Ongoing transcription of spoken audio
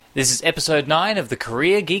This is episode 9 of the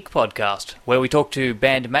Career Geek Podcast, where we talk to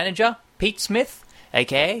band manager Pete Smith,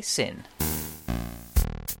 aka Sin.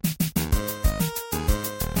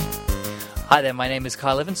 Hi there, my name is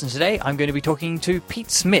Kyle Evans, and today I'm going to be talking to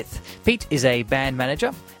Pete Smith. Pete is a band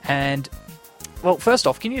manager, and, well, first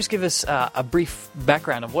off, can you just give us a brief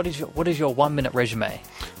background of what is your 1 minute resume?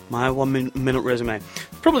 My 1 minute resume.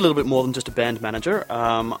 Probably a little bit more than just a band manager.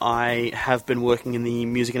 I have been working in the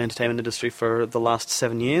music and entertainment industry for the last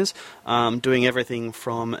 7 years, doing everything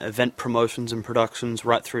from event promotions and productions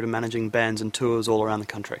right through to managing bands and tours all around the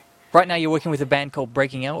country. Right now you're working with a band called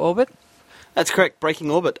Breaking Orbit? That's correct,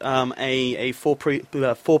 Breaking Orbit, a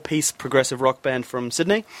four-piece progressive rock band from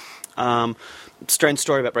Sydney. Strange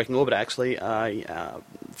story about Breaking Orbit, actually. I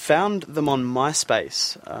found them on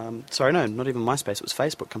MySpace. Sorry, no, not even MySpace, it was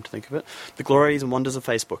Facebook, come to think of it. The glories and wonders of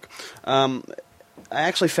Facebook. I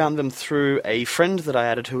actually found them through a friend that I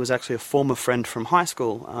added who was actually a former friend from high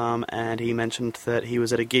school, and he mentioned that he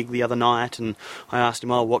was at a gig the other night, and I asked him,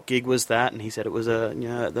 what gig was that? And he said it was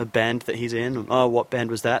the band that he's in. What band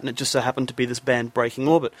was that? And it just so happened to be this band, Breaking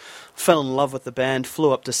Orbit. Fell in love with the band,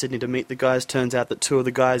 flew up to Sydney to meet the guys. Turns out that two of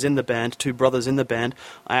the guys in the band, two brothers in the band,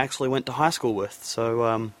 I actually went to high school with.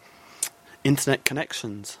 So, internet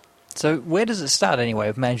connections. So where does it start anyway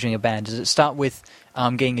with managing a band? Does it start with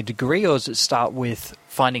getting a degree, or does it start with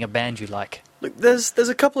finding a band you like? Look, there's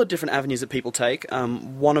a couple of different avenues that people take.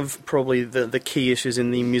 One of probably the key issues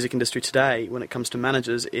in the music industry today when it comes to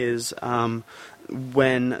managers is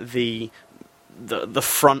when the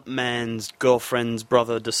front man's girlfriend's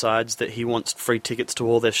brother decides that he wants free tickets to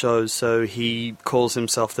all their shows, so he calls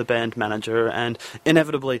himself the band manager, and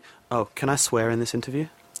inevitably... Oh, can I swear in this interview?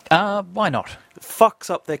 Why not? Fucks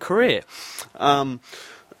up their career.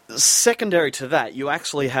 Secondary to that, you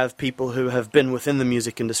actually have people who have been within the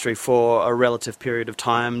music industry for a relative period of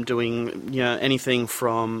time, doing anything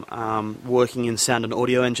from working in sound and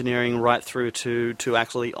audio engineering right through to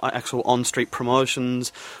actual on-street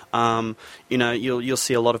promotions. You'll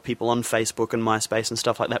see a lot of people on Facebook and MySpace and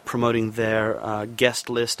stuff like that promoting their guest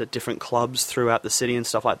list at different clubs throughout the city and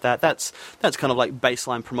stuff like that. That's kind of like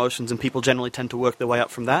baseline promotions, and people generally tend to work their way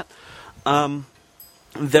up from that.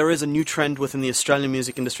 There is a new trend within the Australian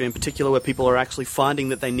music industry in particular where people are actually finding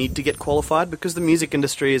that they need to get qualified because the music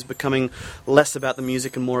industry is becoming less about the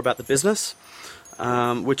music and more about the business,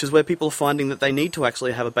 which is where people are finding that they need to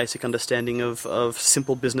actually have a basic understanding of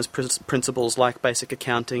simple business principles like basic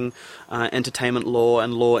accounting, entertainment law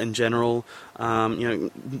and law in general,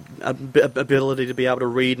 ability to be able to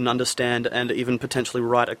read and understand and even potentially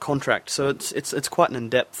write a contract. So it's quite an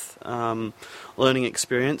in-depth learning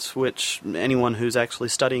experience, which anyone who's actually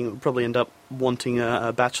studying would probably end up wanting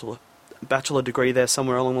a bachelor degree there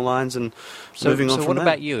somewhere along the lines and moving on from there. So what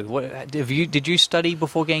about you? Did you study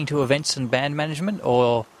before getting to events and band management,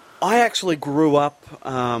 or...? I actually grew up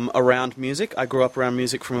around music. I grew up around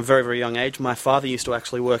music from a very, very young age. My father used to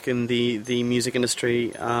actually work in the music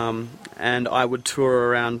industry, and I would tour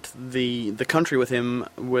around the country with him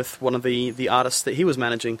with one of the artists that he was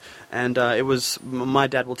managing. And it was... My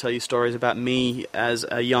dad will tell you stories about me as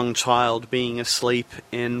a young child being asleep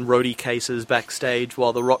in roadie cases backstage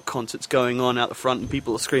while the rock concert's going on out the front and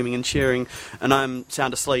people are screaming and cheering, and I'm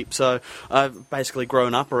sound asleep. So I've basically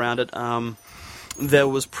grown up around it. There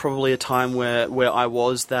was probably a time where I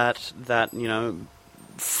was that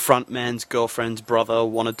front man's girlfriend's brother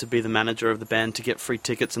wanted to be the manager of the band to get free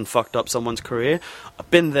tickets and fucked up someone's career.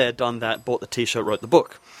 I've been there, done that, bought the t-shirt, wrote the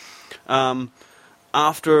book.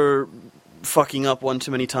 After fucking up one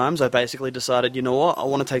too many times, I basically decided, I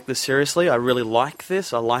want to take this seriously. I really like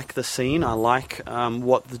this. I like the scene. I like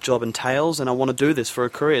what the job entails, and I want to do this for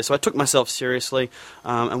a career. So I took myself seriously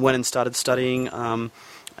and went and started studying.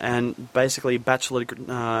 And basically, Bachelor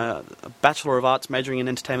of Arts majoring in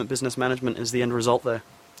Entertainment Business Management is the end result there.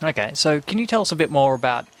 Okay, so can you tell us a bit more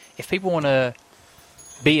about, if people want to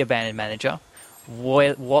be a band manager,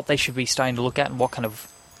 what they should be starting to look at and what kind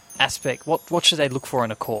of aspect, what should they look for in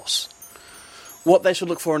a course? What they should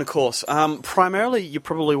look for in a course? Primarily, you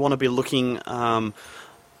probably want to be looking...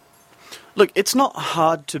 Look, it's not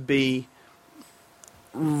hard to be...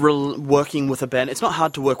 working with a band. It's not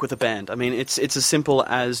hard to work with a band. I mean, it's as simple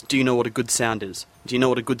as, do you know what a good sound is? Do you know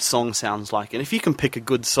what a good song sounds like? And if you can pick a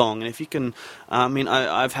good song, and if you can,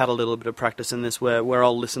 I've had a little bit of practice in this where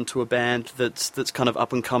I'll listen to a band that's kind of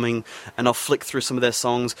up and coming, and I'll flick through some of their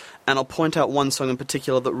songs, and I'll point out one song in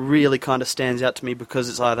particular that really kind of stands out to me because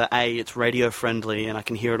it's either A, it's radio friendly and I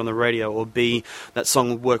can hear it on the radio, or B, that song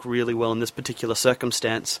would work really well in this particular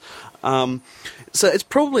circumstance. So it's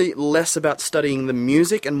probably less about studying the music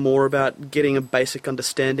music and more about getting a basic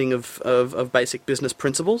understanding of basic business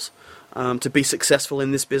principles. To be successful in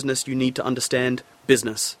this business, you need to understand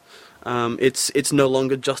business. It's no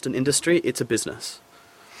longer just an industry; it's a business.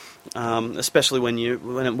 Especially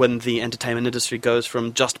when the entertainment industry goes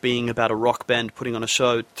from just being about a rock band putting on a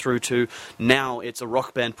show through to now it's a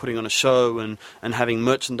rock band putting on a show and having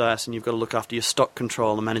merchandise, and you've got to look after your stock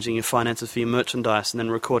control and managing your finances for your merchandise, and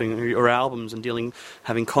then recording your albums and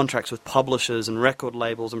having contracts with publishers and record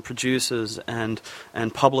labels and producers and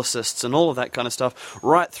publicists and all of that kind of stuff,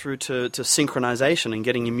 right through to synchronization and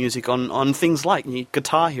getting your music on things like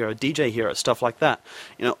Guitar Hero, DJ Hero, stuff like that.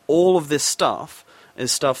 All of this stuff is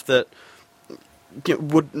stuff that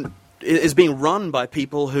is being run by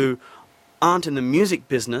people who aren't in the music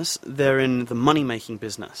business, they're in the money-making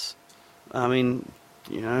business. I mean,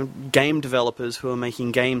 game developers who are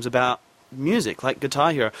making games about music, like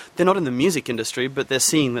Guitar Hero, they're not in the music industry, but they're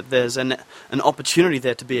seeing that there's an opportunity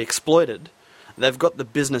there to be exploited. They've got the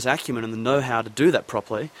business acumen and the know-how to do that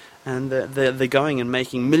properly, and they're going and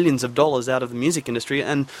making millions of dollars out of the music industry,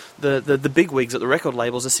 and the bigwigs at the record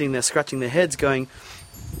labels are sitting there scratching their heads going,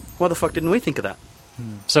 why the fuck didn't we think of that?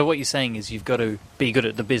 So what you're saying is you've got to be good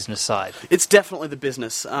at the business side. It's definitely the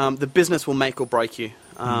business. The business will make or break you.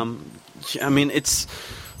 I mean, it's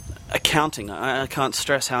accounting. I can't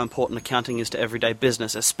stress how important accounting is to everyday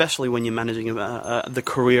business, especially when you're managing the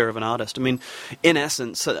career of an artist. I mean, in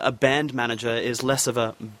essence, a band manager is less of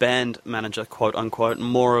a band manager, quote unquote,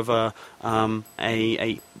 more of a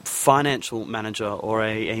financial manager or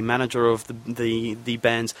a manager of the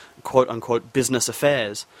band's quote unquote business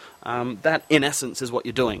affairs. That, in essence, is what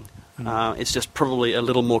you're doing. It's just probably a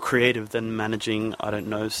little more creative than managing, I don't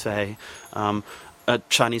know, say, a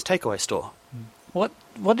Chinese takeaway store.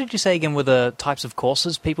 What did you say again were the types of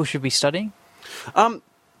courses people should be studying?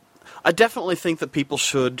 I definitely think that people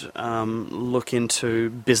should look into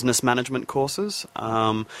business management courses.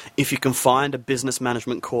 If you can find a business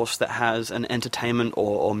management course that has an entertainment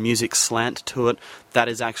or music slant to it, that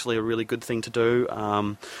is actually a really good thing to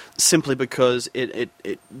do. Simply because you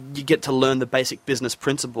get to learn the basic business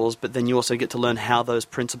principles, but then you also get to learn how those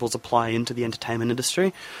principles apply into the entertainment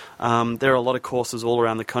industry. There are a lot of courses all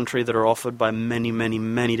around the country that are offered by many, many,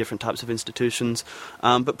 many different types of institutions.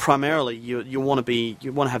 But primarily, you want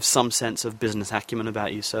to have some sense of business acumen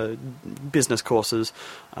about you. So, business courses,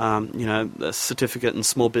 a certificate in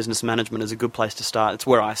small business management is a good place to start. It's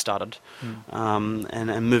where I started,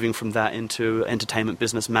 and moving from that into entertainment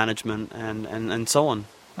business management and so on.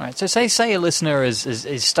 All right. So, say a listener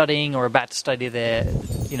is studying or about to study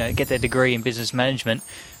get their degree in business management.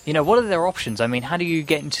 What are their options? I mean, how do you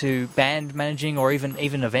get into band managing or even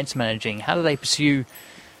events managing? How do they pursue,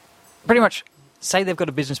 pretty much, say they've got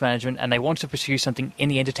a business management and they want to pursue something in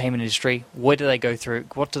the entertainment industry, where do they go through?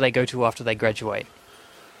 What do they go to after they graduate?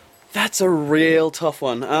 That's a real tough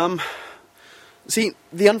one. See,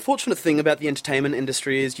 the unfortunate thing about the entertainment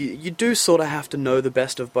industry is you do sort of have to know the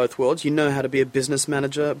best of both worlds. You know how to be a business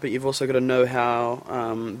manager, but you've also got to know how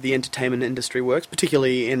the entertainment industry works,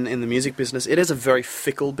 particularly in the music business. It is a very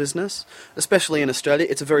fickle business, especially in Australia.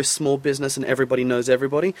 It's a very small business and everybody knows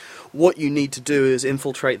everybody. What you need to do is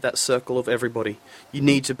infiltrate that circle of everybody. You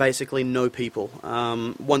need to basically know people.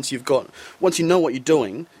 Once you know what you're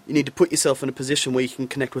doing, you need to put yourself in a position where you can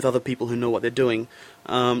connect with other people who know what they're doing.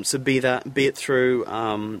 So be it through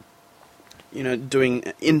doing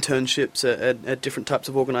internships at different types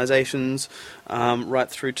of organisations, right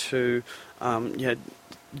through to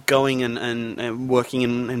going and working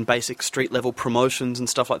in basic street level promotions and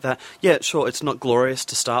stuff like that. Yeah, sure, it's not glorious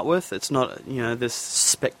to start with. It's not this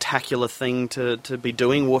spectacular thing to be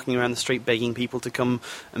doing, walking around the street begging people to come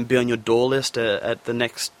and be on your door list at the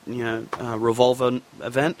next Revolver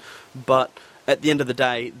event, but at the end of the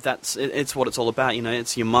day, it's what it's all about.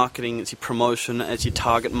 It's your marketing, it's your promotion, it's your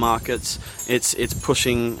target markets. It's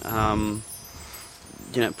pushing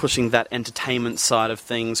pushing that entertainment side of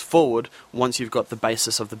things forward once you've got the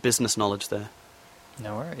basis of the business knowledge there.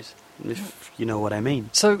 No worries. If you know what I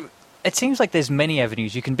mean. So it seems like there's many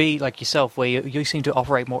avenues. You can be like yourself, where you seem to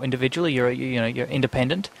operate more individually. You're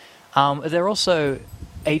independent. Are there also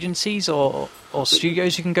agencies or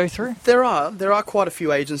studios you can go through? There are quite a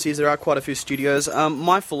few agencies. There are quite a few studios.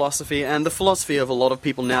 My philosophy, and the philosophy of a lot of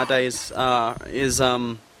people nowadays, is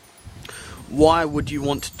why would you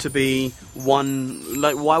want to be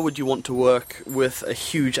why would you want to work with a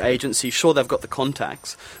huge agency? Sure, they've got the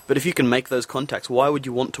contacts, but if you can make those contacts, why would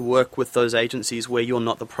you want to work with those agencies where you're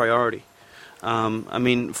not the priority? I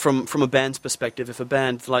mean, from a band's perspective, if a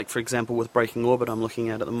band, like for example with Breaking Orbit I'm looking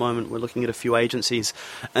at the moment, we're looking at a few agencies,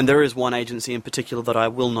 and there is one agency in particular that I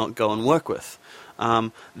will not go and work with.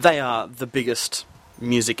 They are the biggest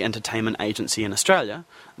music entertainment agency in Australia.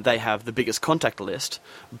 They have the biggest contact list,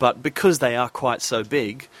 but because they are quite so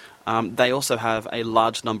big, they also have a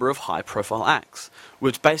large number of high-profile acts,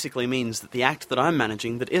 which basically means that the act that I'm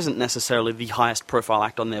managing that isn't necessarily the highest-profile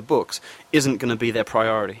act on their books isn't going to be their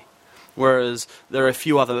priority. Whereas there are a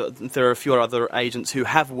few other agents who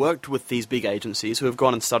have worked with these big agencies, who have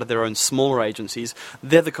gone and started their own smaller agencies.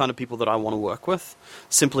 They're the kind of people that I want to work with,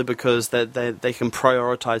 simply because they can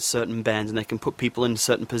prioritise certain bands and they can put people in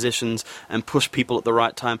certain positions and push people at the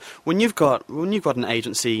right time. When you've got an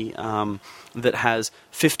agency that has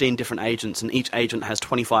 15 different agents and each agent has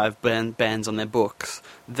 25 bands on their books,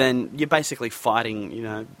 then you're basically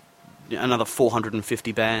fighting, another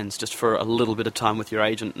 450 bands just for a little bit of time with your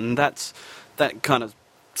agent, and that kind of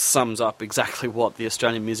sums up exactly what the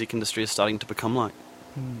Australian music industry is starting to become like.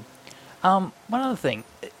 One other thing,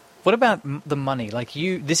 what about the money? Like,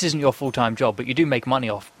 this isn't your full-time job, but you do make money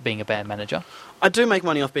off being a band manager. I do make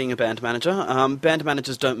money off being a band manager. Band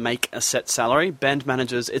managers don't make a set salary. Band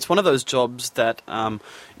managers, it's one of those jobs that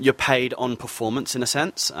you're paid on performance, in a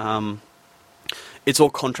sense. It's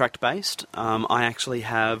all contract-based.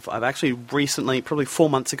 I've actually recently, probably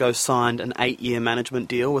 4 months ago, signed an 8-year management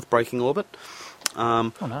deal with Breaking Orbit,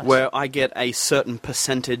 nice. where I get a certain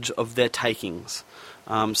percentage of their takings.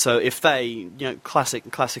 So if they,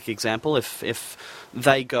 classic example, if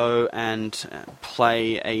they go and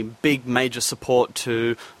play a big major support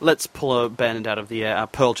to, let's pull a band out of the air,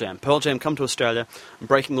 Pearl Jam. Pearl Jam come to Australia, and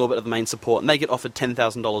Breaking Orbit are the main support, and they get offered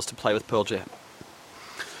 $10,000 to play with Pearl Jam.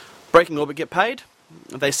 Breaking Orbit get paid.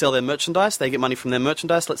 They sell their merchandise. They get money from their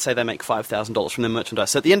merchandise. Let's say they make $5,000 from their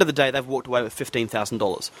merchandise. So at the end of the day, they've walked away with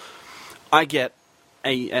 $15,000. I get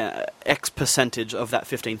a X percentage of that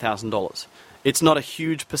 $15,000. It's not a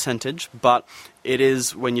huge percentage, but it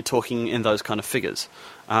is when you're talking in those kind of figures.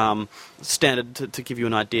 Standard, to give you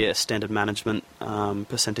an idea, standard management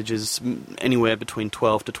percentages anywhere between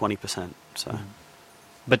 12 to 20%. So,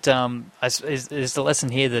 But is the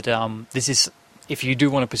lesson here that this is, if you do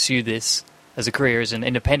want to pursue this as a career, as an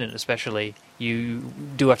independent especially, you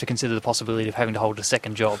do have to consider the possibility of having to hold a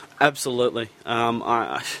second job. Absolutely.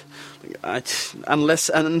 Until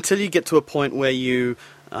you get to a point where you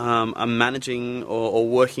are managing or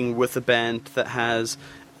working with a band that has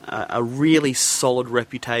a really solid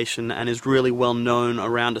reputation and is really well known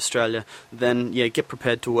around Australia, then get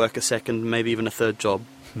prepared to work a second, maybe even a third job.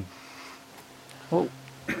 Well,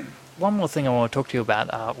 one more thing I want to talk to you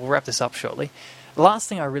about. We'll wrap this up shortly. The last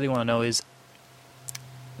thing I really want to know is,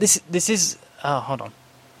 this is a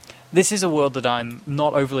world that I'm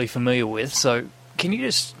not overly familiar with, so can you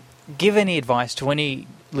just give any advice to any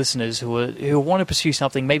listeners who want to pursue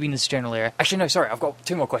something maybe in this general area? Actually, no, sorry, I've got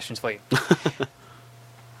 2 more questions for you.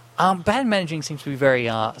 Band managing seems to be a very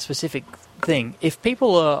specific thing. If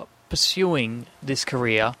people are pursuing this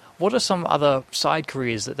career, what are some other side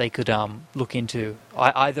careers that they could look into,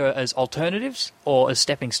 either as alternatives or as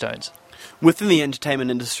stepping stones? Within the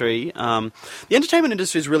entertainment industry, the entertainment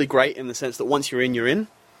industry is really great in the sense that once you're in, you're in.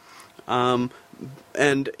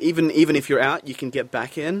 And even if you're out, you can get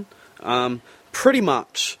back in. Pretty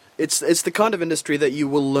much, it's the kind of industry that you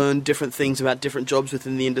will learn different things about different jobs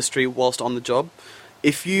within the industry whilst on the job.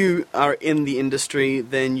 If you are in the industry,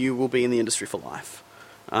 then you will be in the industry for life.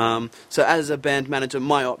 So as a band manager,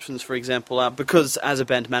 my options, for example, are, because as a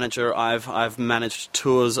band manager I've managed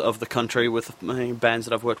tours of the country with my bands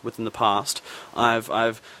that I've worked with in the past.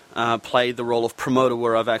 I've played the role of promoter,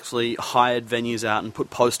 where I've actually hired venues out and put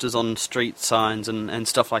posters on street signs and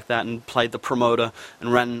stuff like that, and played the promoter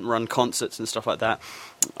and run concerts and stuff like that.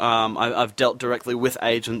 I've dealt directly with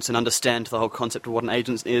agents and understand the whole concept of what an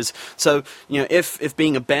agent is. So, if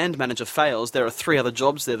being a band manager fails, there are 3 other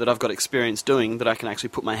jobs there that I've got experience doing that I can actually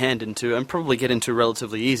put my hand into and probably get into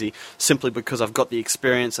relatively easy, simply because I've got the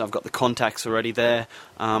experience, I've got the contacts already there,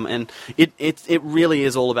 and it really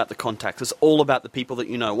is all about the contacts. It's all about the people that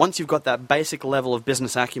you know. Once you've got that basic level of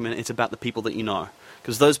business acumen, it's about the people that you know,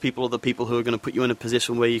 because those people are the people who are going to put you in a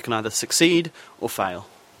position where you can either succeed or fail.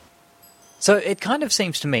 So it kind of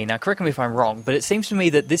seems to me, now correct me if I'm wrong, but it seems to me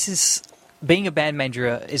that being a band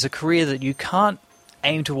manager is a career that you can't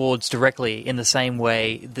aim towards directly in the same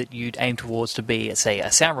way that you'd aim towards to be, say,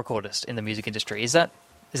 a sound recordist in the music industry. Is that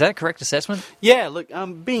a correct assessment? Yeah, look,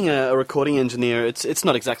 being a recording engineer, it's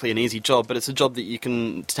not exactly an easy job, but it's a job that you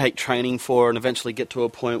can take training for and eventually get to a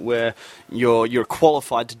point where you're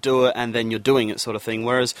qualified to do it, and then you're doing it, sort of thing.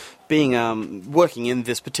 Whereas being working in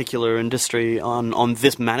this particular industry on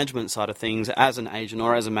this management side of things, as an agent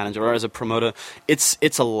or as a manager or as a promoter, it's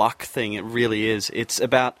a luck thing. It really is. It's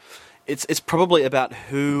probably about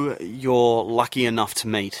who you're lucky enough to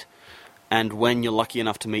meet. and when you're lucky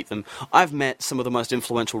enough to meet them. I've met some of the most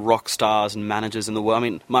influential rock stars and managers in the world. I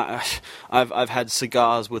mean, I've had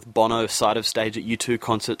cigars with Bono side of stage at U2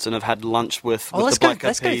 concerts, and I've had lunch with the Black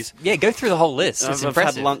Eyed Peas. Go through the whole list. It's I've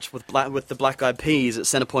had lunch with the Black Eyed Peas at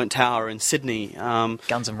Centrepoint Tower in Sydney.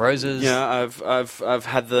 Guns N' Roses. Yeah, I've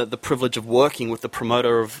had the privilege of working with the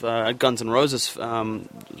promoter of Guns N' Roses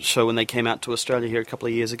show when they came out to Australia here a couple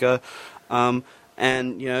of years ago.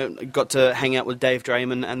 And, got to hang out with Dave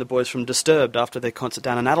Drayman and the boys from Disturbed after their concert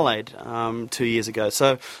down in Adelaide 2 years ago.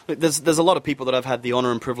 So there's a lot of people that I've had the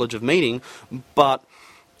honour and privilege of meeting, but,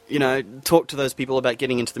 talk to those people about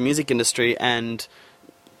getting into the music industry, and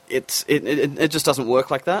it just doesn't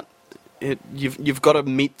work like that. You've got to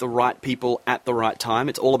meet the right people at the right time.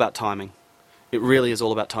 It's all about timing. It really is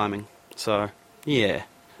all about timing. So, yeah.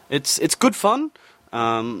 It's good fun.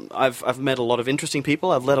 I've met a lot of interesting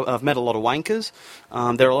people. I've met a lot of wankers.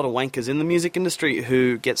 There are a lot of wankers in the music industry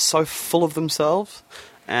who get so full of themselves,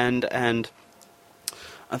 and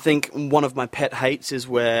I think one of my pet hates is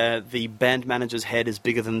where the band manager's head is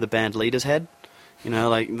bigger than the band leader's head.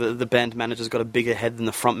 Like the band manager's got a bigger head than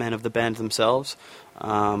the frontman of the band themselves.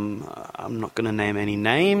 I'm not going to name any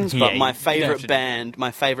names, but my favourite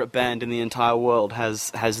band in the entire world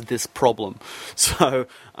has this problem. So.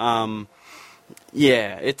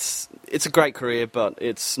 Yeah, it's a great career, but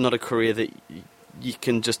it's not a career that you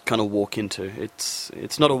can just kind of walk into. It's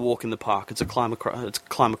not a walk in the park. It's a climb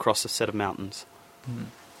across a set of mountains. Mm.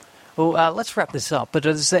 Well, let's wrap this up. But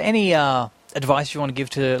is there any advice you want to give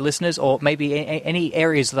to listeners, or maybe any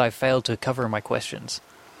areas that I failed to cover in my questions?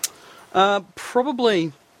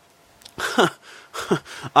 Probably.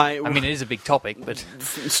 I mean, it is a big topic, but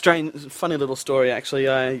funny little story.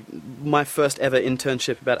 Actually, my first ever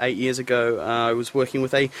internship about 8 years ago, I was working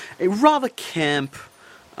with a rather camp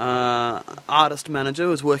artist manager. I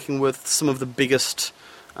was working with some of the biggest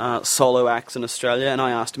solo acts in Australia, and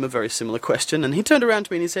I asked him a very similar question, and he turned around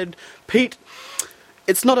to me and he said, "Pete,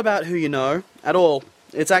 it's not about who you know at all.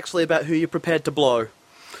 It's actually about who you're prepared to blow."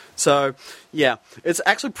 So, yeah, it's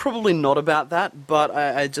actually probably not about that, but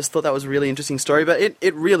I just thought that was a really interesting story. But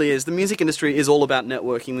it really is. The music industry is all about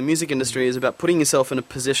networking. The music industry is about putting yourself in a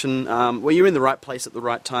position where you're in the right place at the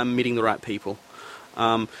right time, meeting the right people.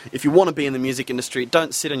 If you want to be in the music industry,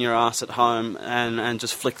 don't sit on your ass at home and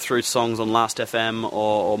just flick through songs on Last.fm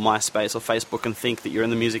or MySpace or Facebook and think that you're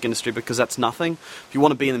in the music industry, because that's nothing. If you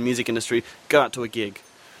want to be in the music industry, go out to a gig.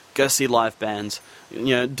 Go see live bands,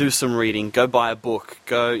 do some reading, go buy a book,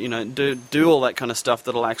 go, do all that kind of stuff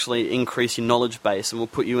that'll actually increase your knowledge base and will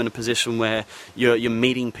put you in a position where you're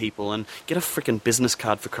meeting people, and get a freaking business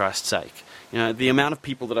card, for Christ's sake. The amount of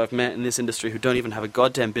people that I've met in this industry who don't even have a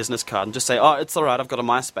goddamn business card and just say, "Oh, it's all right, I've got a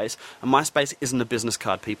MySpace." And MySpace isn't a business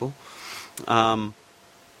card, people.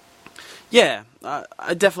 Yeah,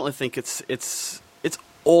 I definitely think it's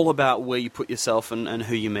all about where you put yourself and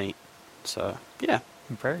who you meet. So, yeah.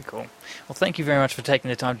 Very cool. Well, thank you very much for taking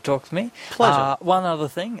the time to talk to me. Pleasure. One other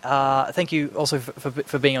thing, thank you also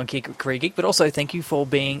for being on Career Geek, but also thank you for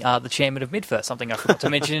being the chairman of MIDFIR, something I forgot to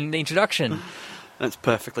mention in the introduction. That's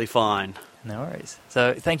perfectly fine. No worries.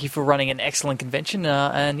 So thank you for running an excellent convention,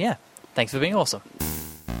 and yeah, thanks for being awesome.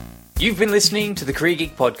 You've been listening to the Career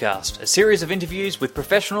Geek Podcast, a series of interviews with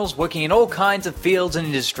professionals working in all kinds of fields and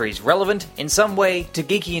industries relevant in some way to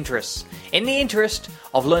geeky interests, in the interest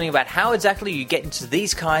of learning about how exactly you get into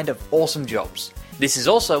these kind of awesome jobs. This is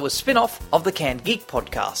also a spin-off of the Canned Geek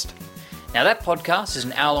Podcast. Now, that podcast is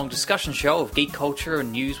an hour-long discussion show of geek culture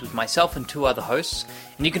and news with myself and two other hosts,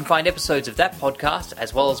 and you can find episodes of that podcast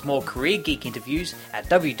as well as more Career Geek interviews at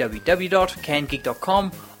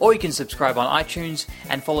www.cannedgeek.com, or you can subscribe on iTunes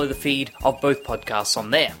and follow the feed of both podcasts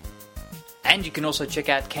on there. And you can also check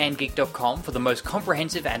out cannedgeek.com for the most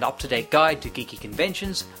comprehensive and up-to-date guide to geeky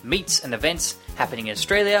conventions, meets and events happening in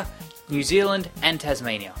Australia, New Zealand and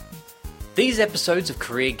Tasmania. These episodes of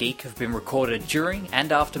Career Geek have been recorded during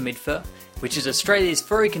and after MIDFIR, which is Australia's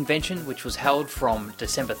furry convention, which was held from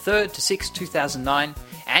December 3rd to 6th, 2009,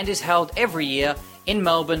 and is held every year in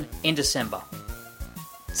Melbourne in December.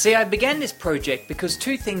 See, I began this project because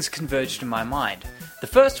two things converged in my mind. The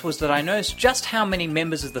first was that I noticed just how many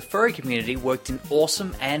members of the furry community worked in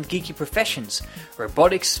awesome and geeky professions: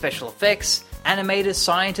 robotics, special effects, animators,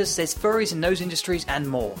 scientists. There's furries in those industries and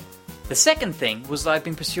more. The second thing was that I've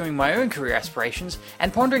been pursuing my own career aspirations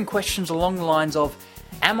and pondering questions along the lines of,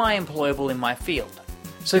 am I employable in my field?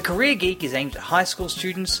 So Career Geek is aimed at high school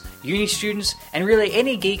students, uni students, and really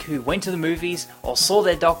any geek who went to the movies or saw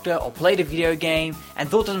their doctor or played a video game and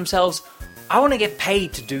thought to themselves, I want to get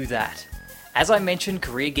paid to do that. As I mentioned,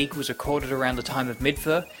 Career Geek was recorded around the time of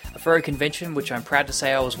MIDFIR, a furry convention which I'm proud to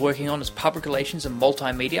say I was working on as public relations and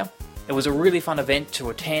multimedia. It was a really fun event to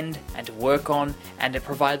attend and to work on, and it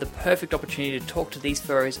provided the perfect opportunity to talk to these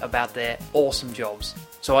furries about their awesome jobs.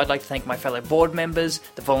 So I'd like to thank my fellow board members,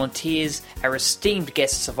 the volunteers, our esteemed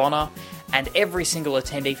guests of honour, and every single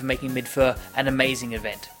attendee for making Midfur an amazing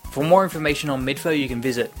event. For more information on Midfur, you can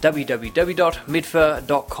visit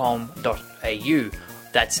www.midfur.com.au.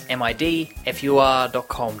 That's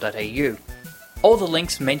midfur.com.au. All the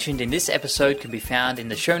links mentioned in this episode can be found in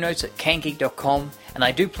the show notes at cangeek.com, and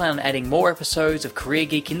I do plan on adding more episodes of Career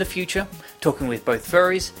Geek in the future, talking with both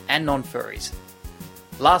furries and non-furries.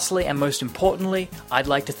 Lastly, and most importantly, I'd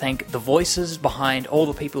like to thank the voices behind all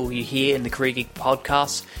the people you hear in the Career Geek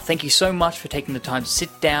podcast. Thank you so much for taking the time to sit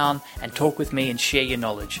down and talk with me and share your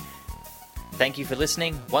knowledge. Thank you for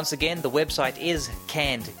listening. Once again, the website is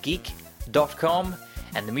cannedgeek.com,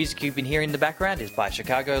 and the music you've been hearing in the background is by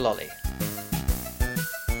Chicago Lolly.